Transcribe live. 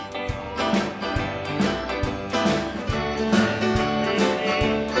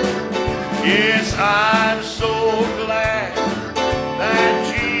Yes, I'm so glad that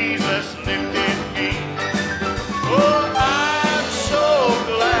Jesus lifted me. Oh, I'm so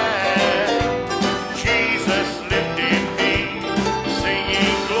glad Jesus lifted me.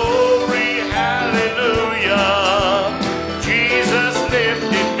 Singing glory, hallelujah. Jesus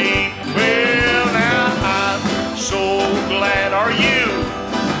lifted me. Well, now I'm so glad. Are you?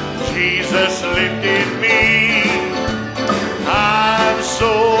 Jesus lifted me. I'm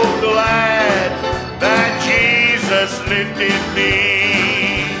so glad that Jesus lifted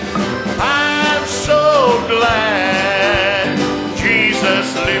me. I'm so glad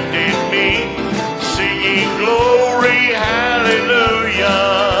Jesus lifted me. Singing glory,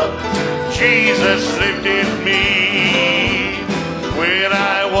 hallelujah. Jesus lifted me. When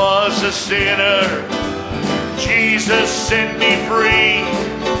I was a sinner, Jesus set me free.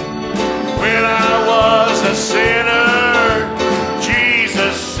 When I was a sinner,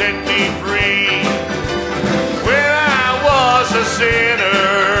 Jesus set me free. When I was a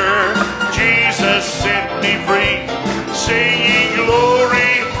sinner, Jesus set me free. Singing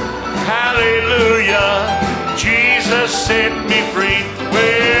glory, hallelujah, Jesus set me free.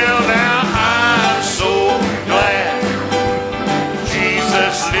 Well, now I'm so glad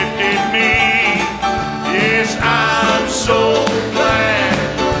Jesus lifted me. Yes, I'm so glad.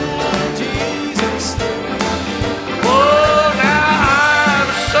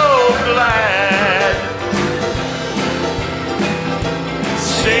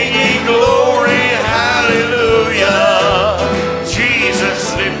 Singing glory, hallelujah,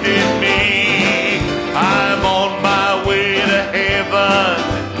 Jesus lifted me. I'm on my way to heaven.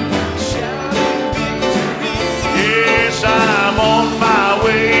 Yes, I'm on my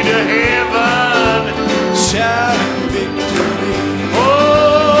way to heaven. Shouting victory.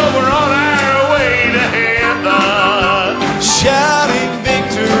 Oh, we're on our way to heaven. Shouting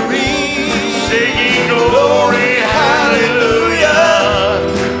victory. Singing glory, hallelujah,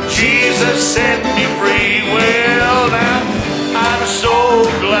 Jesus said